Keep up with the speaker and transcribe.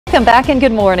Welcome back and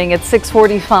good morning. It's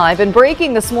 6:45 and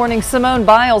breaking this morning, Simone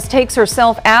Biles takes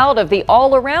herself out of the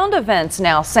all-around events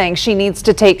now, saying she needs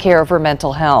to take care of her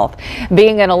mental health.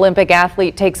 Being an Olympic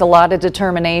athlete takes a lot of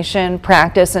determination,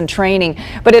 practice, and training,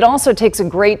 but it also takes a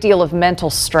great deal of mental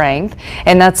strength,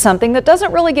 and that's something that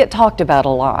doesn't really get talked about a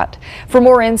lot. For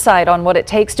more insight on what it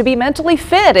takes to be mentally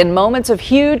fit in moments of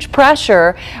huge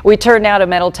pressure, we turn now to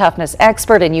mental toughness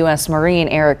expert and U.S. Marine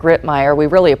Eric RITTMEYER. We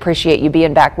really appreciate you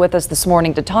being back with us this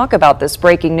morning to talk about this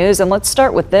breaking news. And let's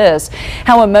start with this,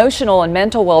 how emotional and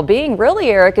mental well-being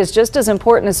really, Eric, is just as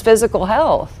important as physical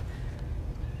health.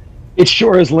 It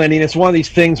sure is, Lindy, and it's one of these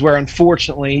things where,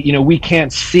 unfortunately, we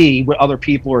can't see what other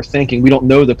people are thinking. We don't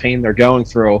know the pain they're going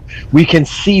through. We can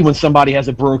see when somebody has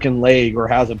a broken leg or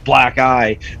has a black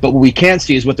eye, but what we can't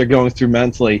see is what they're going through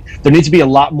mentally. There needs to be a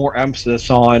lot more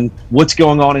emphasis on what's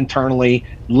going on internally,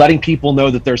 letting people know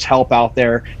that there's help out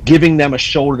there, giving them a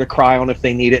shoulder to cry on if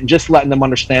they need it, and just letting them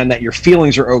understand that your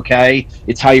feelings are okay.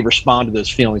 It's how you respond to those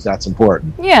feelings that's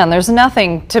important. Yeah, and there's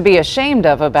nothing to be ashamed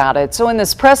of about it. So in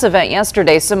this press event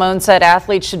yesterday, Simone said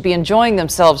athletes should be enjoying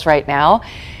themselves right now,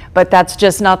 but that's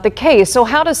just not the case. So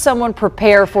how does someone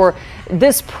prepare for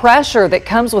this pressure that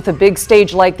comes with a big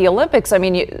stage like the Olympics? I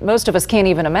mean, most of us can't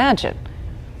even imagine.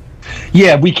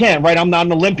 Yeah, we can, right? I'm not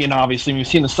an Olympian, obviously. You've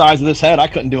seen the size of this head. I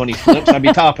couldn't do any flips. I'd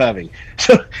be top heavy.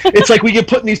 So it's like we get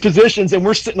put in these positions and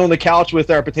we're sitting on the couch with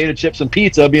our potato chips and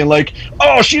pizza being like,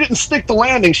 oh, she didn't stick the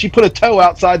landing. She put a toe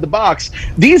outside the box.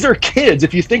 These are kids.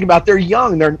 If you think about it, they're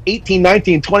young. They're 18,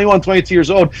 19, 21, 22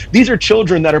 years old. These are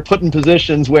children that are put in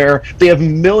positions where they have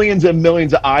millions and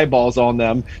millions of eyeballs on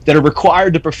them that are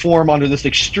required to perform under this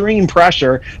extreme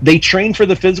pressure. They train for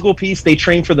the physical piece. They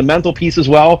train for the mental piece as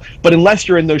well. But unless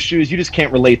you're in those shoes, you just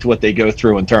can't relate to what they go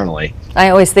through internally. I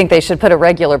always think they should put a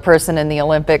regular person in the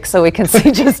Olympics so we can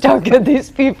see just how good these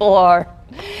people are.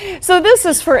 So this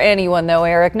is for anyone though,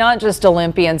 Eric, not just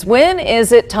Olympians. When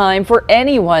is it time for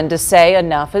anyone to say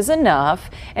enough is enough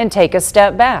and take a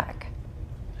step back?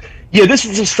 Yeah, this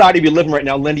is the society we live in right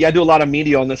now, Lindy. I do a lot of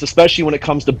media on this, especially when it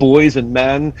comes to boys and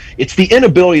men. It's the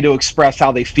inability to express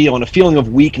how they feel and a feeling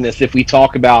of weakness if we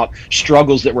talk about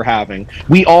struggles that we're having.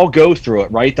 We all go through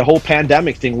it, right? The whole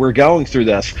pandemic thing, we're going through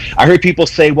this. I heard people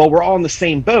say, well, we're all in the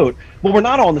same boat. Well, we're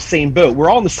not all in the same boat. We're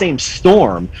all in the same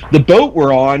storm. The boat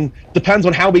we're on depends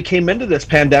on how we came into this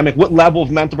pandemic, what level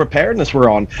of mental preparedness we're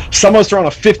on. Some of us are on a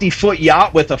 50-foot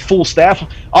yacht with a full staff.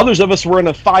 Others of us were in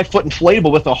a 5-foot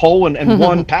inflatable with a hole and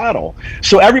one paddle.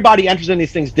 So everybody enters into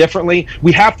these things differently.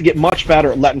 We have to get much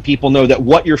better at letting people know that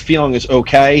what you're feeling is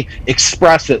okay.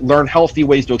 Express it. Learn healthy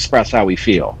ways to express how we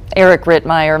feel. Eric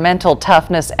RITTMEYER, mental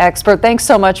toughness expert. Thanks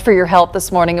so much for your help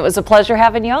this morning. It was a pleasure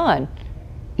having you on.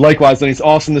 Likewise, and it's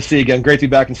awesome to see you again. Great to be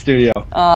back in studio.